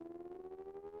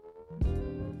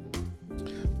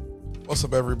What's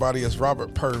up, everybody? It's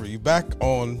Robert Purvey back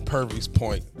on Purvey's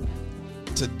Point.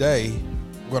 Today,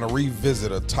 we're going to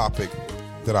revisit a topic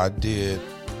that I did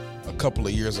a couple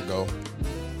of years ago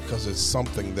because it's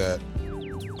something that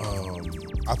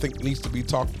I think needs to be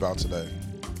talked about today.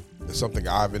 It's something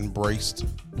I've embraced,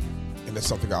 and it's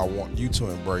something I want you to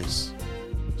embrace.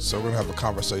 So we're going to have a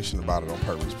conversation about it on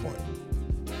Purvey's Point.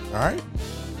 All right?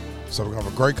 So we're going to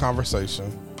have a great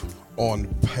conversation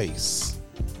on PACE.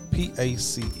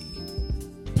 P-A-C-E.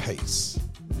 PACE.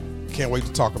 Can't wait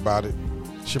to talk about it.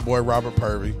 It's your boy Robert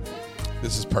Purvey.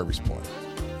 This is Purvey's Point.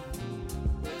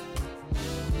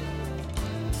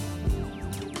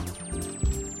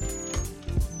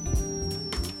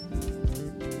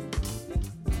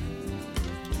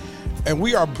 And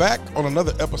we are back on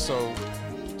another episode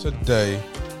today.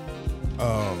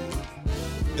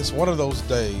 It's one of those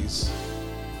days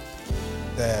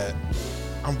that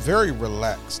I'm very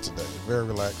relaxed today. Very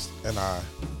relaxed. And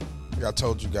like I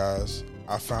told you guys,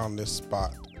 I found this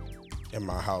spot in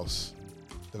my house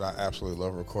that I absolutely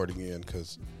love recording in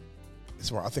because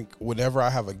it's where I think whenever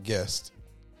I have a guest,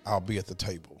 I'll be at the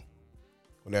table.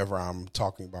 Whenever I'm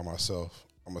talking by myself,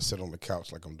 I'm going to sit on the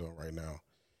couch like I'm doing right now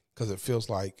because it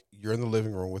feels like you're in the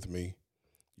living room with me,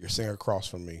 you're sitting across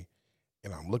from me,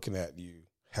 and I'm looking at you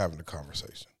having a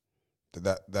conversation.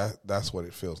 That's what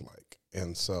it feels like.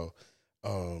 And so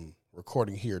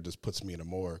recording here just puts me in a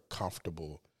more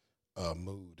comfortable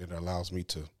mood and allows me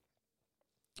to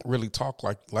really talk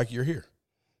like you're here.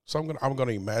 So I'm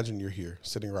gonna imagine you're here,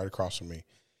 sitting right across from me,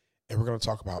 and we're gonna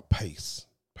talk about PACE.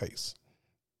 PACE.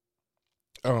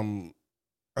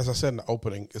 As I said in the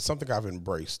opening, it's something I've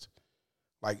embraced,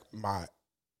 like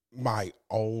my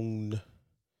own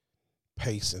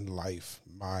pace in life,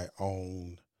 my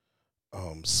own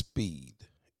speed.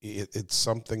 It's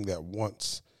something that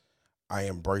once I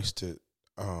embraced it,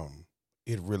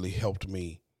 it really helped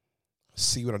me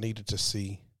see what I needed to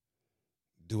see,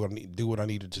 do what I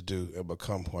needed to do, and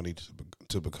become who I needed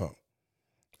to become.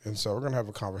 And so we're going to have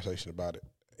a conversation about it.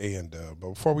 And but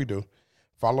before we do,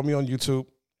 follow me on YouTube,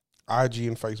 IG,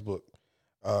 and Facebook.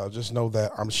 Just know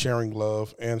that I'm sharing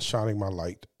love and shining my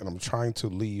light, and I'm trying to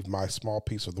leave my small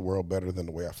piece of the world better than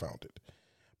the way I found it.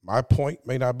 My point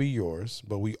may not be yours,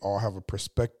 but we all have a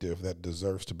perspective that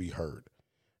deserves to be heard.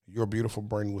 Your beautiful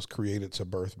brain was created to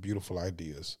birth beautiful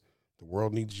ideas. The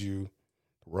world needs you.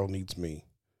 The world needs me.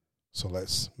 So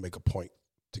let's make a point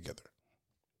together.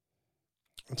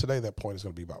 And today that point is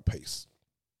going to be about pace.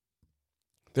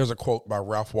 There's a quote by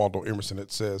Ralph Waldo Emerson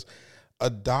that says,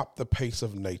 "Adopt the pace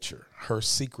of nature. Her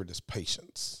secret is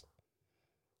patience."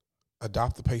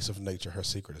 Adopt the pace of nature. Her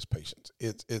secret is patience.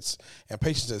 And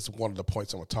patience is one of the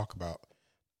points I'm going to talk about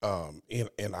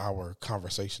in our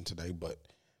conversation today. But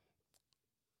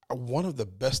one of the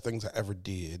best things I ever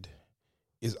did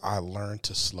is I learned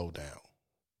to slow down.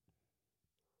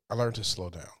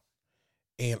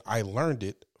 And I learned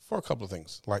it for a couple of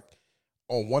things. Like,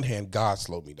 on one hand, God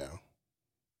slowed me down.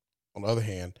 On the other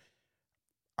hand,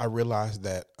 I realized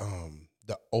that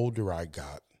the older I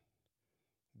got,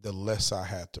 the less I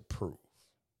had to prove.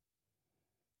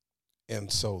 And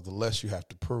so the less you have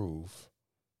to prove,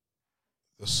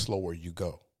 the slower you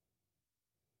go.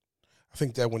 I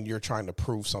think that when you're trying to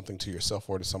prove something to yourself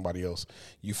or to somebody else,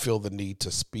 you feel the need to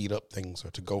speed up things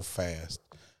or to go fast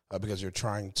because you're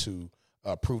trying to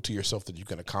prove to yourself that you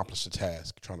can accomplish a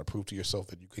task, trying to prove to yourself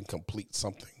that you can complete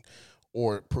something,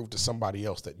 or prove to somebody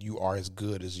else that you are as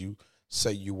good as you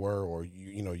say you were, or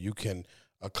you can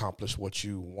accomplish what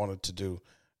you wanted to do.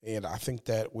 And I think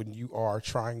that when you are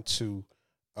trying to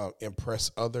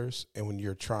impress others and when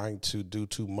you're trying to do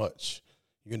too much,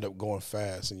 you end up going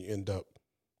fast and you end up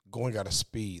going at a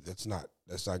speed that's not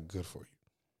good for you.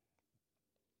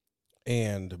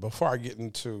 And before I get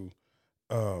into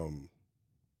kind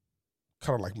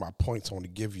of like my points I want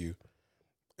to give you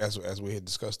as we had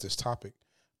discussed this topic,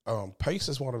 pace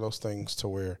is one of those things to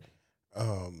where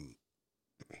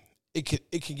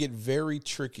it can get very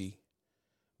tricky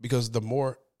because the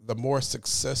more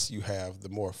success you have, the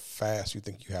more fast you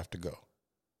think you have to go.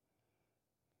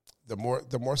 The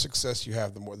more success you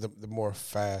have, the more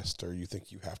faster you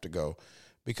think you have to go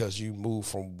because you move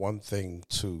from one thing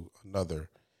to another.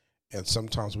 And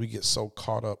sometimes we get so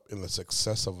caught up in the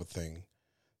success of a thing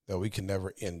that we can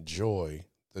never enjoy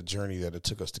the journey that it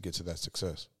took us to get to that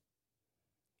success.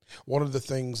 One of the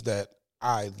things that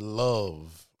I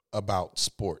love about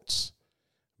sports,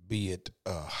 be it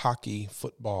hockey,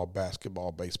 football,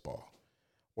 basketball, baseball,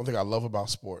 one thing I love about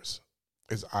sports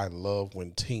is I love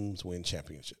when teams win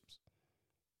championships.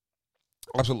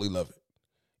 Absolutely love it.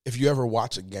 If you ever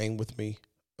watch a game with me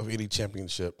of any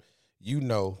championship, you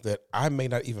know that I may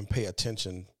not even pay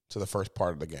attention to the first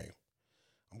part of the game.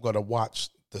 I'm going to watch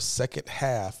the second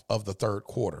half of the third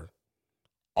quarter,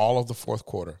 all of the fourth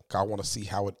quarter. I want to see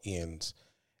how it ends.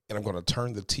 And I'm going to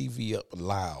turn the TV up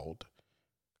loud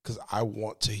because I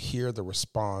want to hear the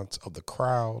response of the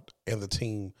crowd and the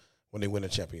team when they win a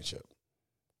championship.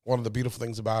 One of the beautiful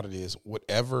things about it is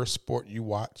whatever sport you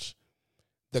watch,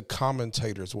 the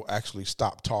commentators will actually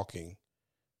stop talking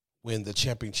when the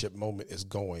championship moment is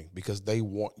going because they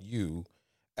want you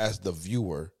as the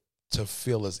viewer to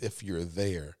feel as if you're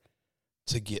there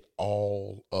to get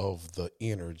all of the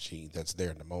energy that's there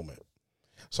in the moment.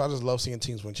 So I just love seeing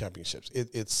teams win championships.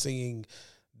 It's seeing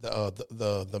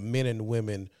the men and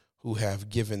women who have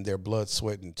given their blood,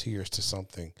 sweat, and tears to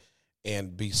something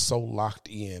and be so locked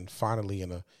in finally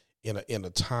in a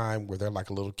time where they're like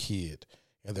a little kid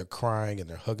and they're crying and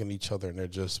they're hugging each other and they're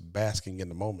just basking in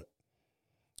the moment.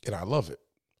 And I love it.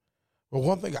 But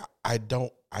one thing I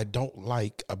don't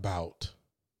like about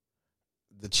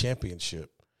the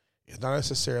championship is not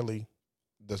necessarily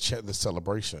the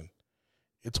celebration.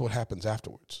 It's what happens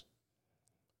afterwards.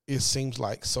 It seems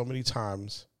like so many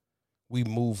times we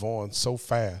move on so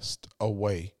fast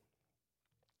away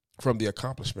from the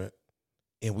accomplishment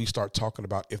and we start talking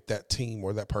about if that team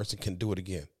or that person can do it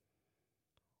again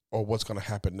or what's going to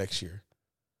happen next year.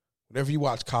 Whenever you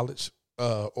watch college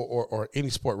or any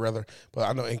sport rather, but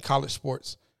I know in college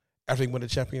sports, after they win the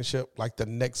championship, like the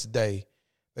next day,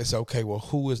 they say, okay, well,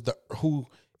 who is the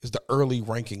early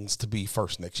rankings to be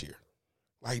first next year?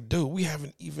 Like, dude, we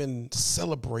haven't even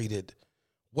celebrated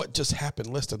what just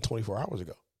happened less than 24 hours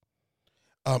ago.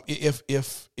 If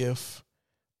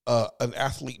an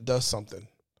athlete does something,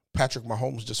 Patrick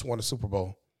Mahomes just won a Super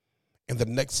Bowl, and the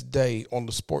next day on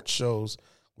the sports shows,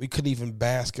 we couldn't even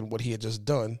bask in what he had just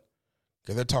done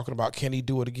because they're talking about, can he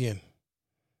do it again?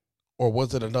 Or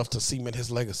was it enough to cement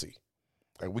his legacy?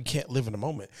 Like, we can't live in the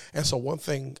moment. And so one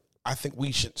thing I think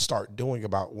we should start doing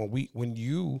about when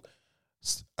you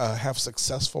have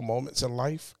successful moments in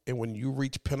life and when you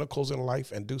reach pinnacles in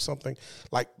life and do something,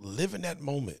 like live in that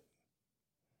moment.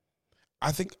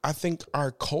 I think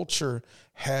our culture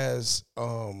has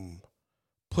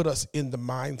put us in the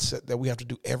mindset that we have to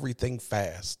do everything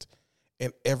fast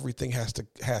and everything has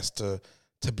to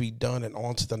be done and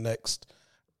on to the next.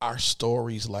 Our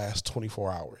stories last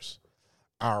 24 hours.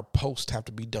 Our posts have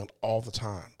to be done all the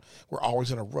time. We're always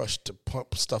in a rush to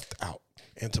pump stuff out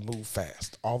and to move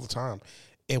fast all the time.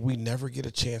 And we never get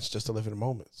a chance just to live in the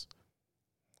moments.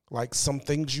 Like some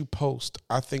things you post,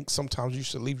 I think sometimes you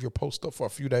should leave your post up for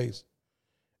a few days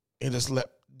and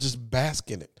just bask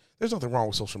in it. There's nothing wrong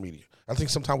with social media. I think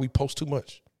sometimes we post too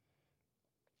much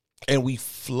and we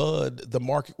flood the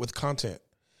market with content.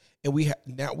 And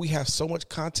we have so much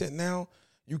content now,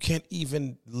 you can't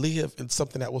even live in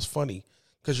something that was funny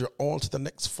because you're on to the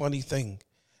next funny thing.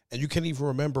 And you can't even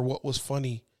remember what was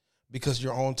funny because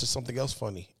you're on to something else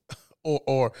funny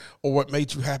or what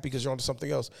made you happy because you're on to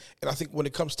something else. And I think when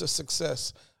it comes to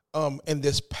success and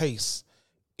this pace,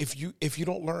 if you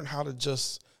don't learn how to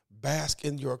just bask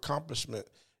in your accomplishment,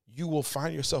 you will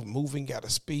find yourself moving at a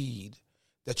speed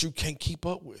that you can't keep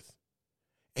up with.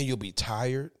 And you'll be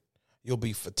tired. You'll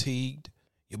be fatigued.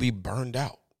 You'll be burned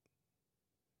out.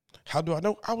 How do I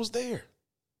know? I was there.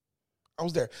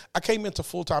 I came into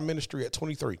full-time ministry at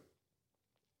 23.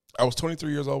 I was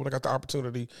 23 years old when I got the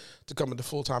opportunity to come into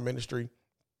full-time ministry.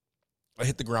 I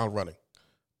hit the ground running.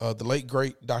 The late,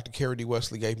 great Dr. Carrie D.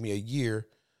 Wesley gave me a year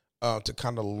to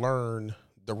kind of learn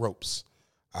the ropes.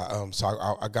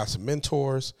 So I got some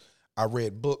mentors. I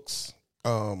read books.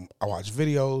 I watched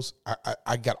videos.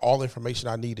 I got all the information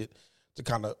I needed to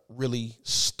kind of really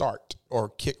start or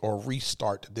kick or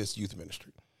restart this youth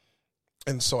ministry.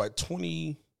 And so at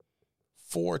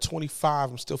 24,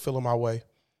 25, I'm still feeling my way.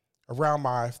 Around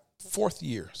my fourth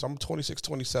year, so I'm 26,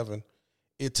 27,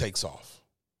 it takes off.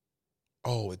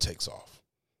 Oh, it takes off.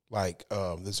 Like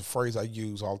there's a phrase I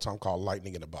use all the time called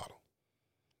lightning in a bottle.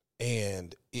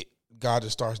 And God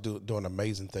just starts doing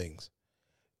amazing things.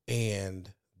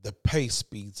 And the pace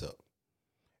speeds up.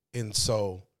 And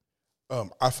so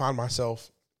I find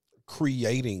myself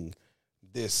creating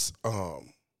this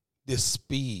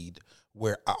speed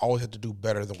where I always have to do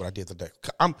better than what I did the day.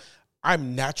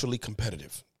 I'm naturally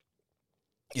competitive.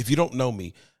 If you don't know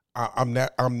me, I'm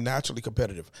naturally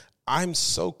competitive. I'm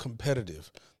so competitive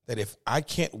that if I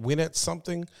can't win at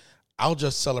something, I'll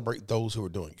just celebrate those who are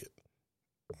doing it.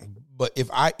 But if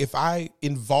I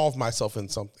involve myself in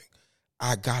something,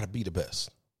 I gotta be the best.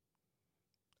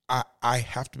 I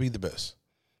have to be the best.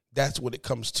 That's when it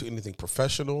comes to anything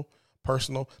professional,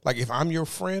 personal. Like if I'm your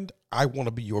friend, I want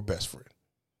to be your best friend.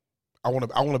 I want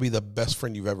to be the best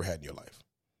friend you've ever had in your life,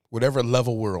 whatever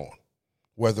level we're on.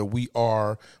 whether we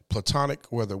are platonic,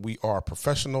 whether we are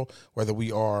professional, whether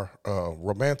we are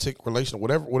romantic, relational,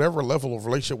 whatever level of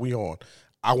relationship we on,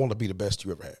 I want to be the best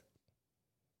you ever had.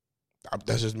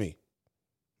 That's just me,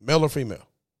 male or female.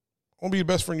 I want to be the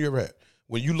best friend you ever had.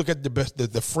 When you look at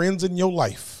the friends in your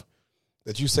life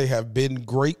that you say have been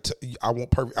great, I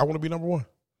want to be number one.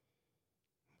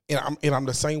 And I'm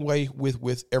the same way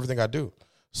with everything I do.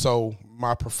 So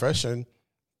my profession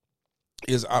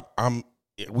is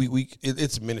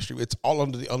it's ministry. It's all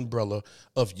under the umbrella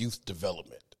of youth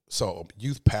development. So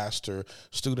youth pastor,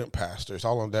 student pastor, it's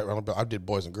all under that umbrella. I did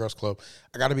Boys and Girls Club.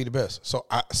 I got to be the best. So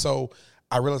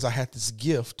I realized I had this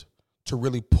gift to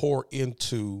really pour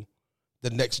into the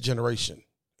next generation.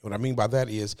 What I mean by that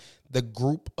is the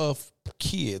group of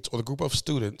kids or the group of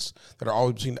students that are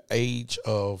always between the age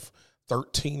of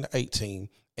 13 to 18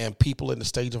 and people in the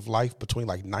stage of life between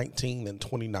like 19 and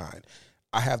 29.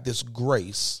 I have this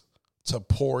grace to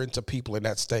pour into people in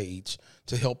that stage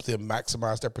to help them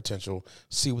maximize their potential,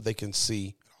 see what they can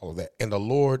see, all of that. And the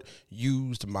Lord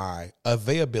used my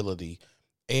availability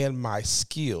and my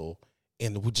skill,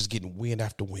 and we're just getting win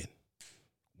after win.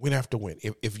 Win after win.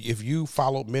 If you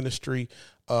followed ministry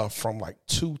from like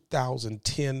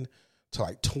 2010 to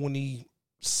like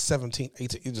 2017,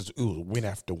 18, it was win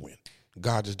after win.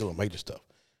 God just doing major stuff.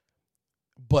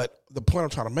 But the point I'm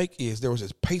trying to make is there was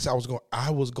this pace I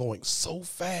was going so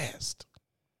fast.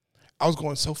 I was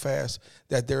going so fast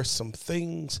that there's some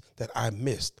things that I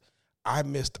missed. I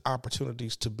missed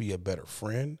opportunities to be a better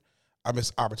friend. I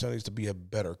missed opportunities to be a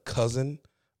better cousin,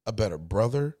 a better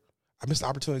brother. I missed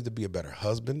opportunities to be a better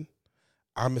husband.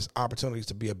 I missed opportunities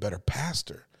to be a better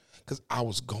pastor because I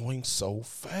was going so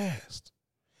fast.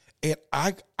 And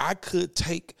I could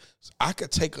take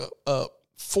a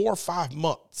 4 or 5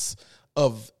 months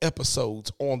of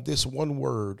episodes on this one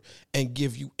word and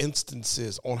give you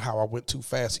instances on how I went too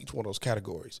fast each one of those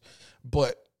categories.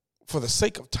 But for the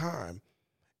sake of time,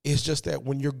 it's just that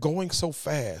when you're going so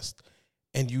fast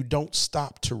and you don't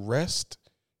stop to rest,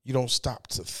 you don't stop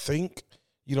to think,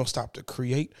 you don't stop to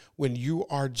create, when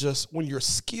you're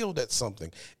skilled at something.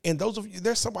 And those of you,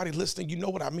 there's somebody listening, you know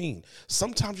what I mean.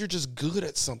 Sometimes you're just good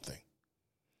at something.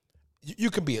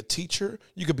 You can be a teacher,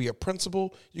 you could be a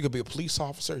principal, you could be a police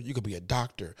officer, you could be a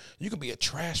doctor, you could be a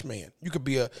trash man, you can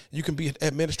be an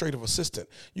administrative assistant,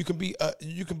 you can be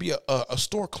a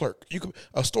store clerk, you can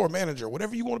a store manager,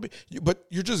 whatever you want to be. But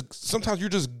sometimes you're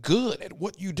just good at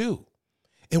what you do.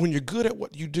 And when you're good at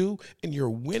what you do and you're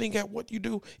winning at what you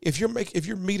do, if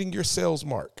you're meeting your sales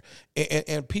mark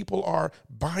and people are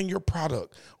buying your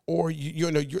product, or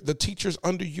the teachers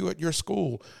under you at your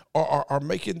school are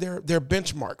making their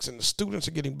benchmarks and the students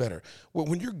are getting better. Well,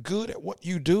 when you're good at what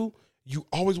you do, you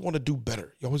always want to do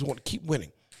better. You always want to keep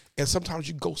winning. And sometimes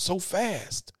you go so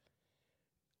fast,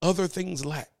 other things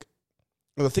lack.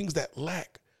 And the things that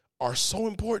lack are so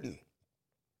important.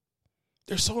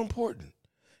 They're so important.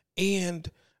 And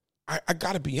I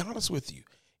got to be honest with you.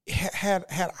 Had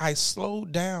I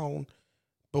slowed down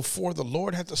before the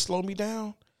Lord had to slow me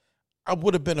down, I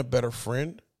would have been a better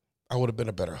friend. I would have been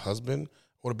a better husband.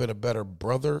 I would have been a better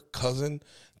brother, cousin.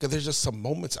 Because there's just some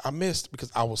moments I missed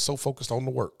because I was so focused on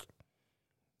the work.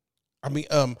 I mean,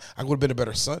 I would have been a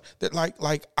better son. That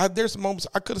there's some moments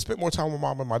I could have spent more time with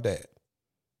mom and my dad.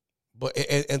 But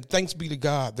and thanks be to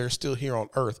God, they're still here on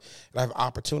earth, and I have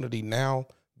opportunity now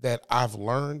that I've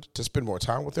learned to spend more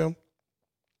time with them.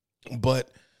 But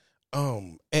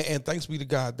and thanks be to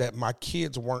God that my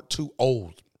kids weren't too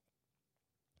old.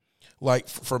 Like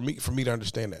for me to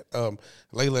understand that.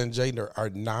 Layla and Jaden are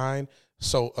 9.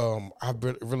 So I've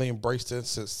really embraced this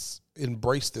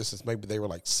since maybe they were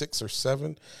like 6 or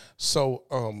 7.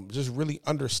 So just really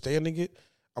understanding it.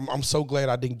 I'm so glad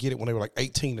I didn't get it when they were like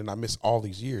 18 and I missed all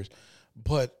these years.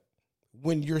 But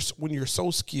when you're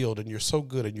so skilled and you're so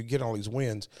good and you get all these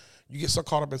wins, you get so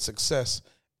caught up in success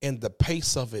and the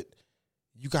pace of it,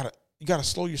 you gotta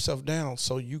slow yourself down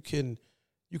so you can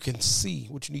see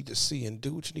what you need to see and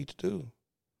do what you need to do.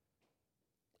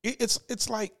 It's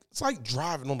like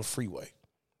driving on the freeway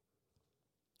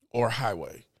or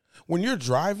highway. When you're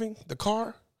driving the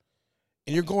car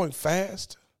and you're going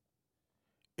fast,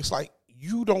 it's like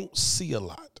you don't see a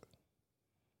lot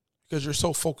because you're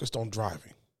so focused on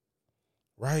driving,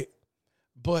 right?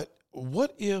 But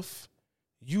what if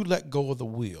you let go of the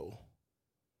wheel,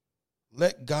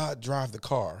 let God drive the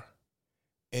car,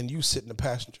 and you sit in the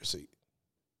passenger seat?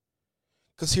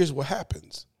 Because here's what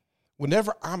happens.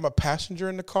 Whenever I'm a passenger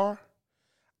in the car,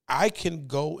 I can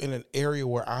go in an area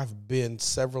where I've been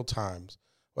several times,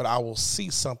 but I will see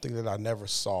something that I never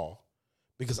saw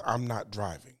because I'm not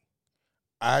driving.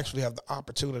 I actually have the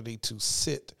opportunity to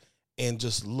sit and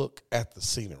just look at the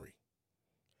scenery.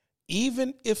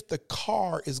 even if the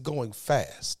car is going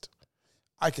fast,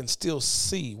 I can still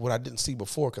see what I didn't see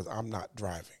before because I'm not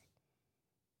driving.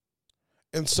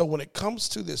 And so when it comes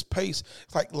to this pace,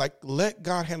 it's like let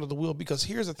God handle the wheel, because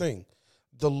here's the thing.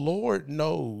 The Lord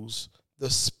knows the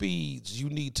speeds you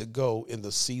need to go in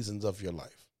the seasons of your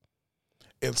life.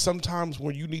 And sometimes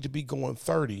when you need to be going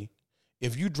 30,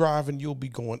 if you drive and you'll be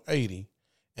going 80,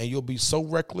 and you'll be so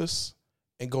reckless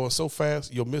and going so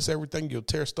fast, you'll miss everything, you'll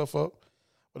tear stuff up.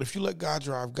 But if you let God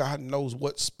drive, God knows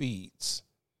what speeds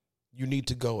you need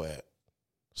to go at,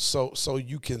 so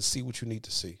you can see what you need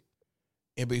to see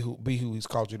and be who He's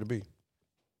called you to be.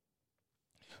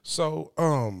 So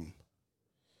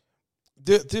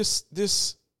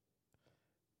this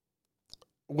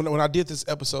when I did this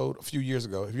episode a few years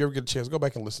ago, if you ever get a chance, go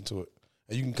back and listen to it,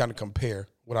 and you can kind of compare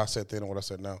what I said then and what I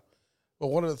said now. But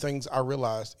one of the things I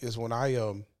realized is when I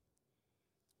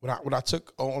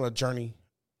took on a journey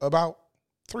about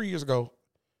 3 years ago,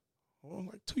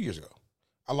 like 2 years ago,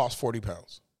 I lost 40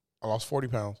 pounds.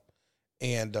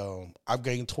 And I've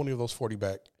gained 20 of those 40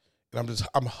 back, and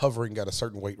I'm hovering at a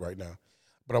certain weight right now.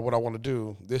 But what I want to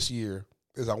do this year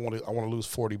is I want to lose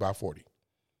 40 by 40.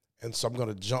 And so I'm going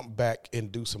to jump back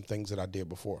and do some things that I did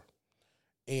before.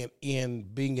 And in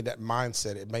being in that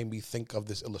mindset, it made me think of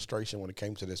this illustration when it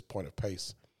came to this point of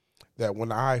pace. That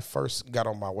when I first got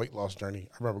on my weight loss journey,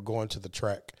 I remember going to the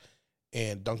track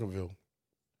in Duncanville.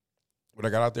 When I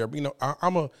got out there,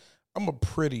 I'm a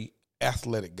pretty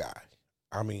athletic guy.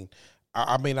 I mean,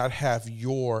 I may not have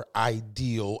your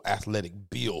ideal athletic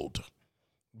build,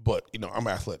 but I'm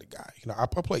an athletic guy. I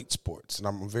played sports, and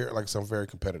I'm very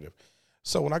competitive.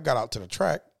 So when I got out to the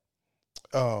track,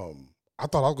 I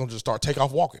thought I was going to just take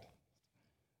off walking.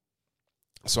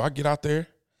 So I get out there,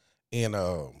 and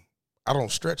I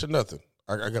don't stretch or nothing.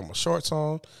 I got my shorts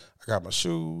on, I got my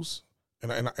shoes,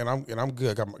 and I'm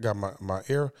good. I got my not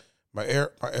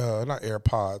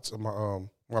AirPods,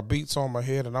 my Beats on my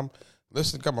head, and I'm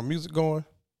listening. Got my music going.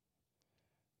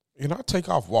 I take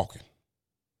off walking.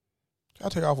 And I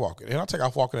take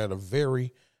off walking at a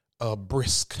very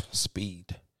brisk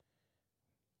speed.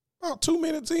 About 2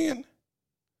 minutes in,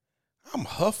 I'm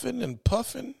huffing and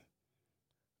puffing.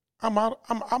 I'm out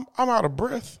of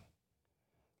breath.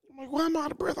 I'm like, why am I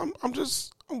out of breath? I'm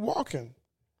walking.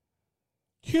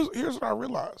 Here's what I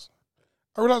realized.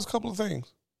 I realized a couple of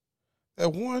things.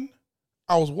 That one,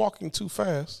 I was walking too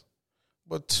fast.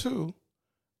 But two,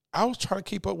 I was trying to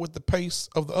keep up with the pace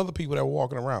of the other people that were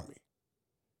walking around me.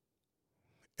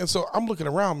 And so I'm looking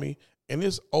around me, and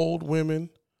it's old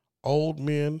women, old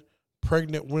men,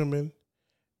 pregnant women.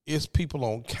 It's people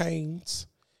on canes,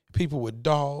 people with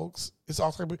dogs. It's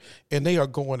all type of, and they are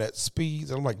going at speeds.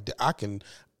 And I'm like, I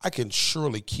can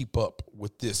surely keep up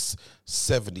with this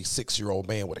 76-year-old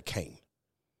man with a cane.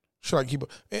 Should I keep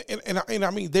up? And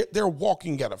I mean, they're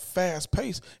walking at a fast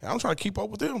pace, and I'm trying to keep up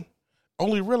with them.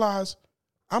 Only realize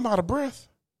I'm out of breath,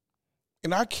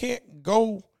 and I can't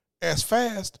go as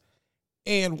fast.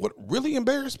 And what really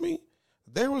embarrassed me,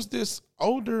 there was this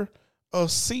older,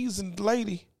 seasoned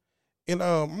lady, and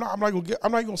I'm not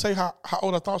gonna say how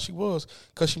old I thought she was,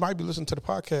 because she might be listening to the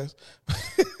podcast.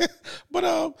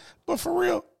 but for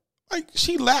real, like,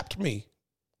 she lapped me.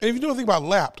 And if you know anything about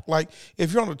lapped, like,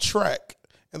 if you're on a track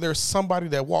and there's somebody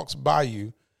that walks by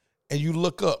you and you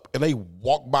look up and they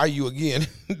walk by you again,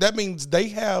 that means they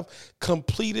have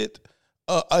completed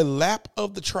a lap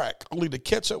of the track only to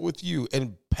catch up with you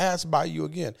and pass by you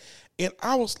again. And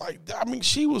I was like, I mean,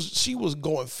 she was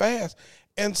going fast.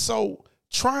 And so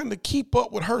trying to keep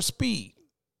up with her speed,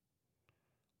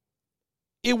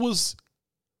 it was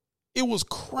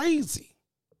crazy,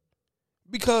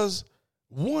 because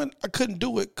one, I couldn't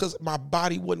do it because my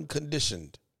body wasn't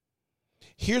conditioned.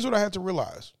 Here's what I had to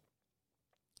realize.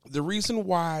 The reason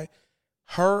why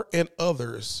her and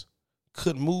others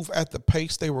could move at the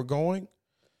pace they were going,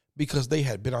 because they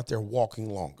had been out there walking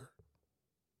longer.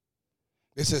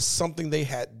 This is something they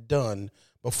had done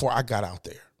before I got out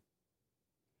there.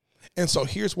 And so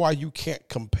here's why you can't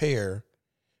compare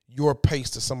your pace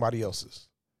to somebody else's.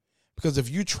 Because if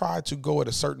you try to go at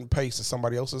a certain pace that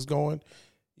somebody else is going,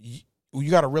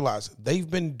 you got to realize they've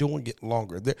been doing it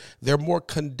longer. They're more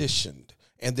conditioned.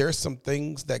 And there's some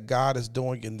things that God is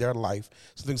doing in their life,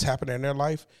 some things happening in their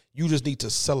life. You just need to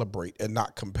celebrate and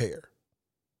not compare.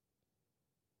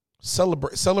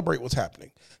 Celebrate what's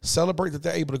happening. Celebrate that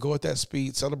they're able to go at that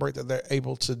speed. Celebrate that they're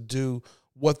able to do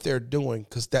what they're doing,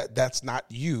 because that's not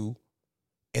you,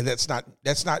 and that's not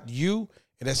you,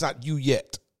 and that's not you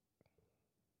yet.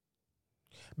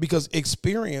 Because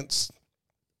experience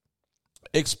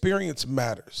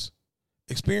matters.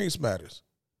 Experience matters.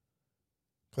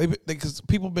 Because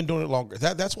people have been doing it longer.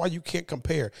 That's why you can't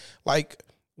compare. Like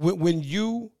when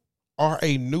you are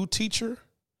a new teacher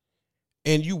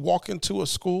and you walk into a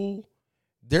school,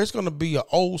 there's going to be an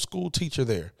old school teacher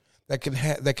there that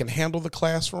can handle the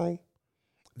classroom,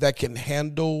 that can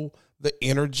handle the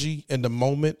energy and the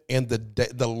moment and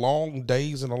the long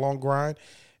days and the long grind.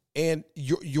 And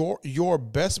your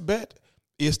best bet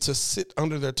is to sit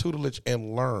under their tutelage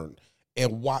and learn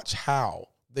and watch how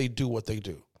they do what they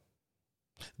do.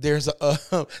 There's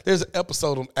an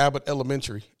episode on Abbott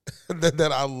Elementary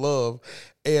that I love,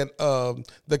 and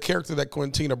the character that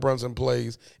Quintina Brunson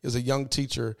plays is a young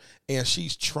teacher, and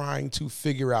she's trying to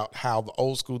figure out how the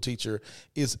old school teacher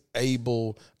is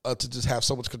able to just have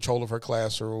so much control of her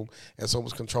classroom and so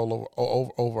much control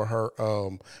over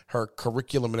her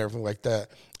curriculum and everything like that.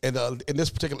 And in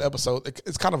this particular episode,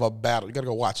 it's kind of a battle. You got to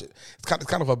go watch it. It's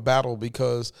kind of a battle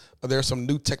because there's some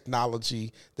new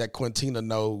technology that Quintina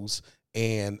knows,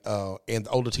 and the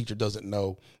older teacher doesn't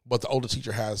know, but the older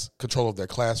teacher has control of their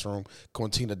classroom.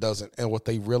 Quintina doesn't, and what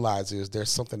they realize is there's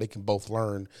something they can both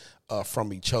learn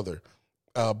from each other.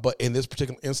 But in this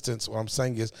particular instance, what I'm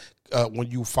saying is when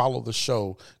you follow the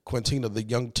show, Quintina, the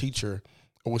young teacher,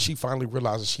 when she finally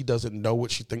realizes she doesn't know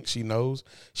what she thinks she knows,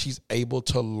 she's able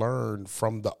to learn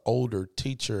from the older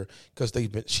teacher because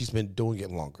she's been doing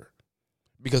it longer.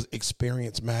 Because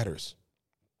experience matters.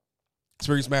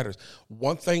 Experience matters.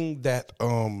 One thing that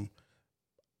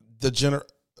the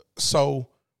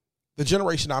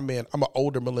generation I'm in, I'm an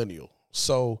older millennial,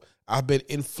 so I've been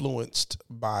influenced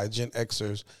by Gen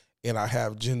Xers, and I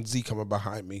have Gen Z coming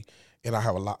behind me, and I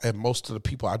have a lot. And most of the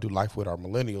people I do life with are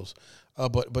millennials.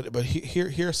 But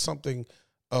here's something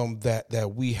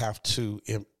that we have to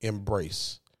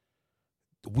embrace.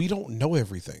 We don't know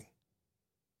everything.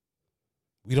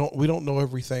 We don't know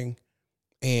everything.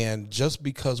 And just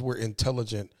because we're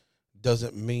intelligent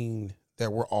doesn't mean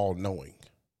that we're all knowing.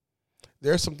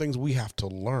 There are some things we have to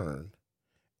learn.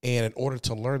 And in order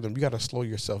to learn them, you got to slow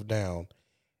yourself down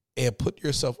and put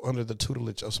yourself under the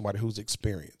tutelage of somebody who's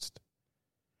experienced.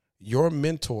 Your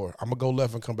mentor, I'm going to go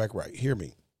left and come back right. Hear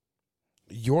me.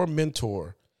 Your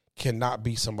mentor cannot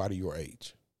be somebody your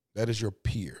age. That is your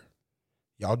peer.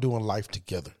 Y'all doing life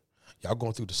together. Y'all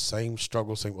going through the same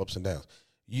struggles, same ups and downs.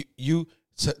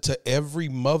 To every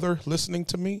mother listening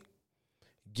to me,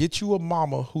 get you a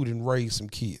mama who didn't raise some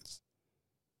kids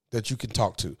that you can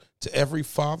talk to. To every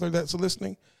father that's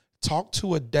listening, talk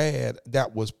to a dad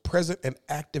that was present and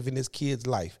active in his kid's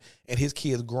life and his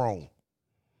kid's grown,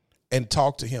 and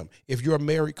talk to him. If you're a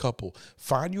married couple,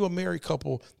 find you a married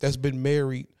couple that's been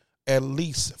married at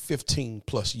least 15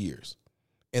 plus years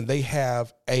and they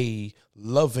have a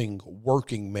loving,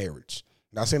 working marriage.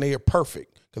 Not saying they are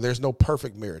perfect, because there's no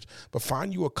perfect marriage, but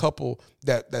find you a couple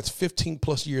that's 15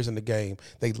 plus years in the game.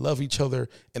 They love each other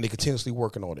and they continuously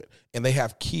working on it, and they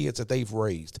have kids that they've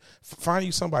raised. Find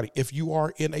you somebody. If you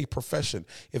are in a profession,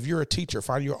 if you're a teacher,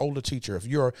 find your older teacher. If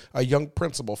you're a young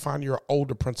principal, find your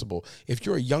older principal. If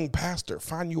you're a young pastor,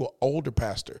 find you an older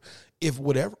pastor. If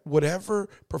whatever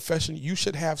profession, you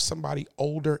should have somebody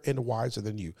older and wiser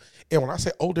than you. And when I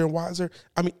say older and wiser,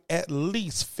 I mean at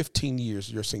least 15 years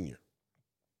your senior.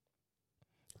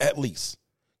 At least,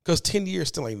 because 10 years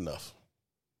still ain't enough.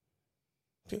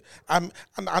 Okay?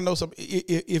 I know some.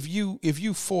 If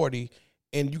you 40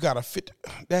 and you got a 50,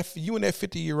 you and that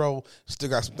 50-year-old still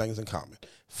got some things in common.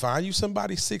 Find you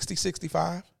somebody 60,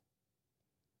 65.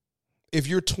 If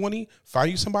you're 20,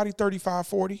 find you somebody 35,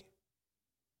 40.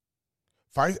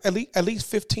 Find at least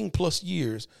 15 plus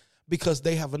years, because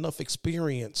they have enough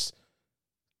experience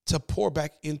to pour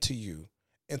back into you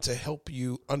and to help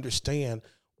you understand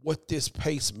what this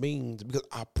pace means. Because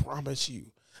I promise,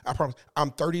 I'm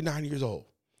 39 years old,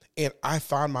 and I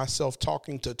find myself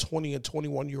talking to 20 and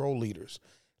 21-year-old leaders,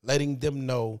 letting them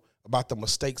know about the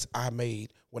mistakes I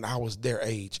made when I was their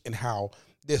age, and how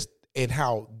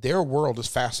their world is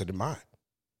faster than mine.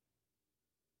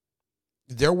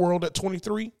 Their world at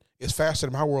 23 is faster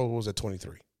than my world was at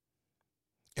 23.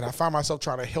 And I find myself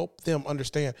trying to help them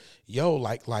understand,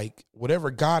 like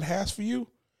whatever God has for you,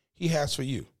 he has for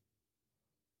you.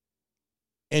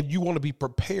 And you want to be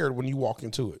prepared when you walk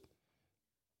into it.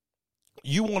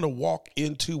 You want to walk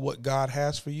into what God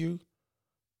has for you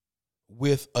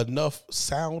with enough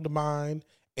sound mind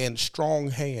and strong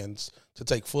hands to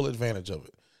take full advantage of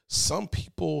it. Some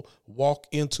people walk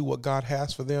into what God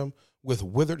has for them with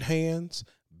withered hands,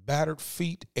 battered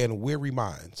feet, and weary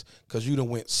minds, because you done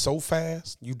went so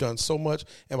fast, you've done so much,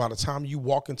 and by the time you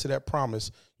walk into that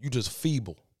promise, you just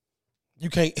feeble. You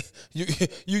can't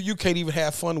even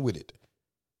have fun with it.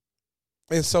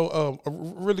 And so I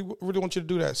really want you to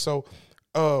do that. So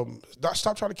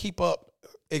stop trying to keep up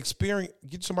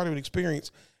get somebody with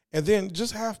experience, and then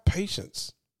just have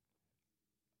patience.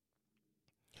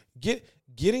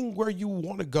 Getting where you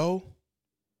want to go,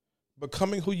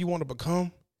 becoming who you want to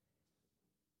become.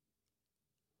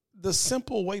 The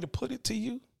simple way to put it to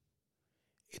you,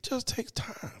 it just takes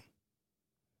time.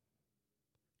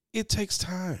 It takes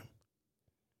time.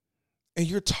 And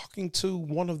you're talking to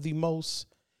one of the most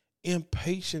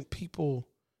impatient people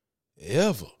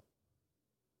ever.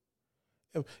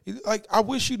 Like, I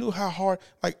wish you knew how hard,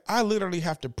 like, I literally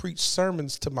have to preach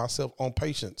sermons to myself on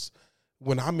patience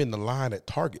when I'm in the line at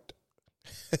Target.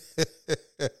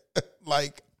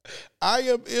 Like, I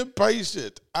am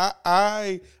impatient.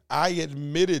 I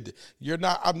admitted.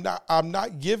 I'm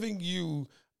not giving you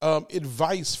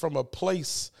advice from a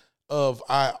place of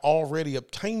I already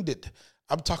obtained it.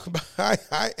 I'm talking about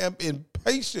I am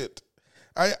impatient.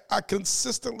 I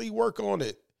consistently work on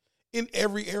it in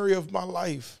every area of my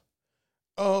life.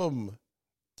 The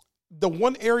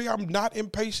one area I'm not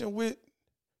impatient with,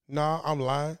 I'm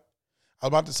lying. I was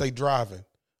about to say driving,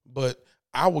 but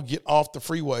I will get off the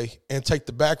freeway and take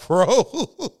the back road.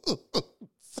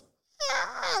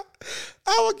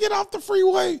 I will get off the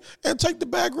freeway and take the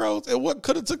back roads. And what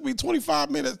could have took me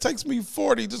 25 minutes takes me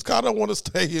 40 just because I don't want to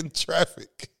stay in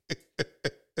traffic.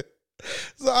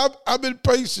 So I'm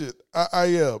impatient. I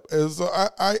am. And so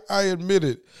I admit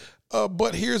it.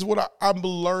 But here's what I'm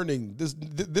learning.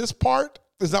 This part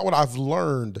is not what I've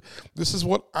learned. This is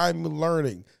what I'm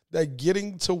learning. That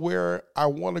getting to where I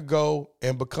want to go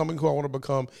and becoming who I want to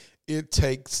become, it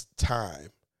takes time.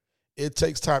 It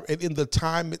takes time. And in the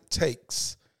time it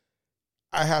takes,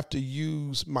 I have to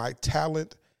use my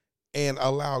talent and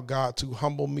allow God to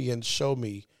humble me and show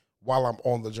me while I'm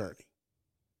on the journey.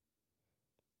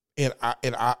 And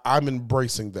I'm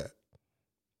embracing that.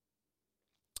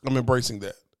 I'm embracing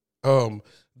that.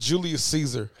 Julius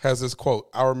Caesar has this quote.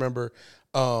 I remember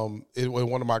in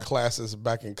one of my classes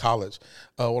back in college,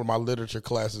 one of my literature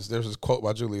classes, there's this quote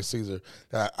by Julius Caesar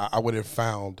that I went and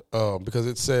found because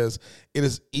it says, "It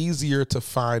is easier to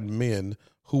find men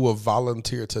who will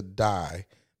volunteer to die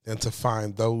than to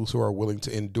find those who are willing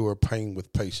to endure pain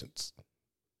with patience."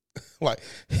 Like,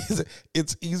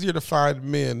 it's easier to find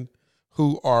men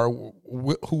who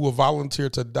will volunteer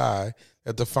to die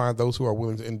than to find those who are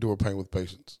willing to endure pain with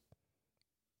patience.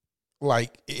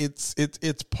 Like, it's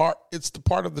the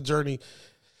part of the journey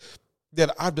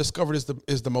that I've discovered is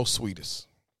the most sweetest.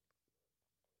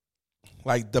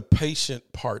 Like, the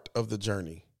patient part of the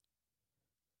journey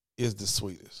is the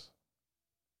sweetest.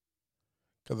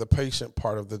 Because the patient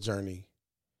part of the journey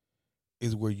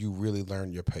is where you really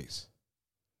learn your pace.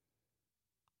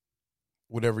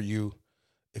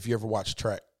 If you ever watch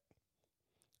track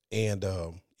and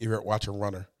if you ever watch a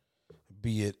runner,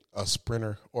 be it a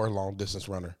sprinter or a long distance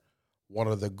runner, one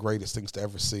of the greatest things to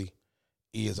ever see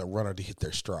is a runner to hit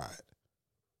their stride.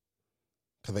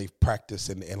 Because they've practiced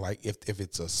and like if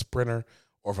it's a sprinter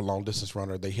or if a long distance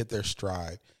runner, they hit their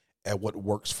stride at what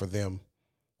works for them,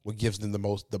 what gives them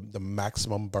the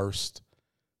maximum burst,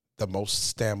 the most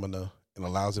stamina, and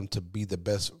allows them to be the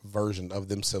best version of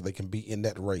themselves. They can be in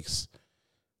that race.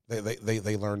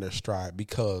 They learn their stride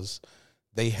because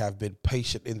they have been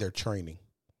patient in their training.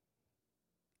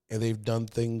 And they've done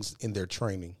things in their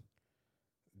training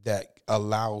that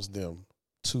allows them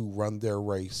to run their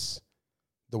race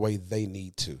the way they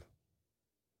need to.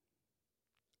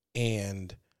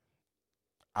 And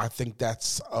I think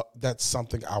that's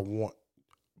something I want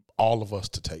all of us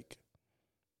to take.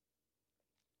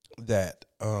 That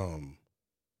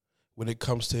when it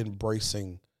comes to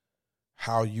embracing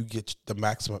how you get the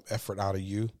maximum effort out of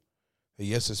you,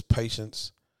 yes, it's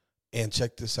patience. And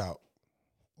check this out.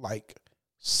 Like,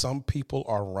 some people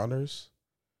are runners,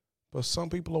 but some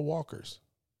people are walkers.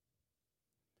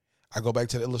 I go back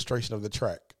to the illustration of the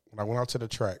track. When I went out to the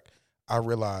track, I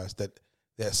realized that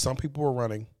some people were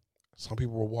running, some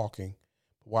people were walking.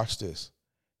 But watch this.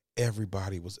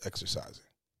 Everybody was exercising.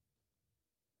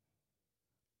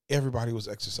 Everybody was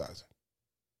exercising.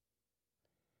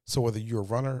 So whether you're a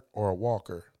runner or a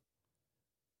walker,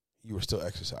 you were still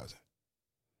exercising.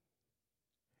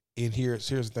 And here's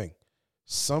the thing.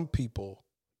 Some people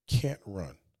can't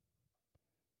run.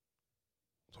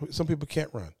 Some people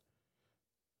can't run.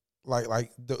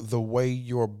 Like the way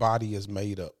your body is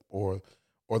made up or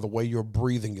the way your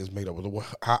breathing is made up or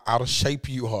how out of shape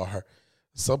you are.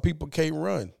 Some people can't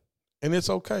run. And it's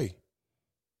okay.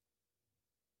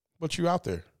 But you out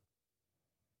there.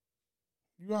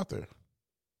 You out there.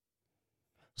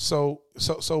 So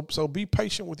be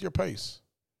patient with your pace.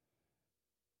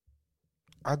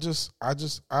 I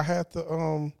had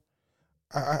the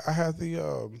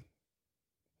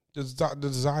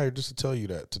desire just to tell you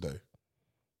that today.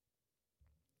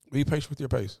 Be patient with your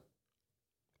pace.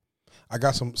 I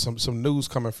got some news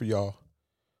coming for y'all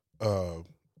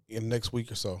in next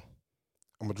week or so.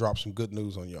 I'm gonna drop some good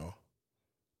news on y'all,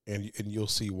 and you'll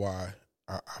see why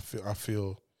I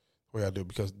feel the way I do,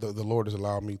 because the Lord has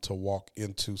allowed me to walk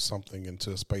into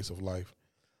a space of life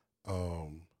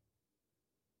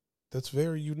that's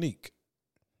very unique,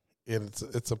 and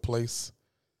it's a place.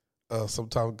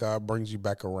 Sometimes God brings you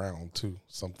back around to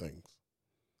some things,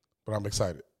 but I'm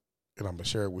excited, and I'm gonna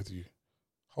share it with you.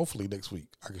 Hopefully next week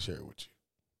I can share it with you.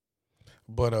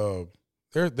 But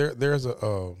there's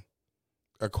a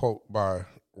quote by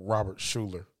Robert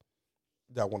Schuller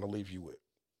that I want to leave you with.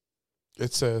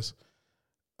 It says,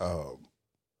 hold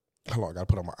on, I got to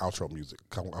put on my outro music.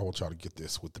 I want y'all to get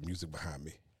this with the music behind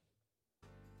me.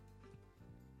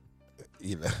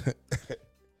 You know, I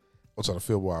want y'all to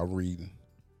feel while I'm reading.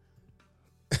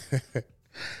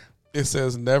 It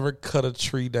says, never cut a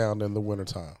tree down in the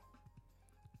wintertime.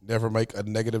 Never make a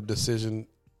negative decision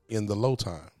in the low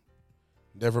time.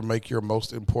 Never make your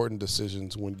most important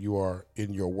decisions when you are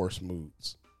in your worst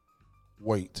moods.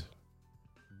 Wait.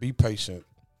 Be patient.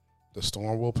 The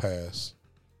storm will pass.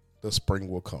 The spring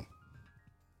will come.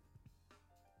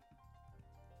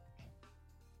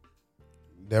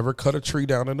 Never cut a tree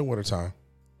down in the wintertime.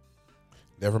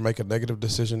 Never make a negative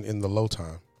decision in the low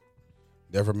time.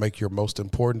 Never make your most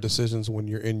important decisions when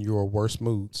you're in your worst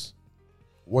moods.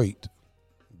 Wait.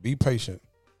 Be patient.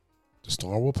 The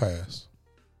storm will pass.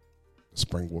 The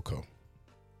spring will come.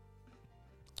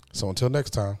 So until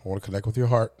next time, I want to connect with your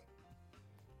heart,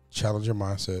 challenge your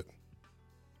mindset,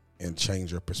 and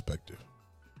change your perspective.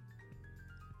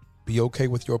 Be okay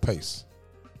with your pace.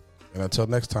 And until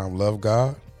next time, love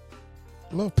God,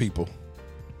 love people,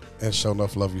 and show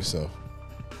enough love yourself.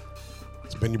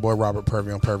 It's been your boy Robert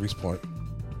Purvey on Purvey's Point.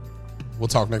 We'll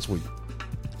talk next week.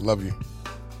 Love you.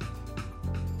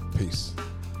 Peace.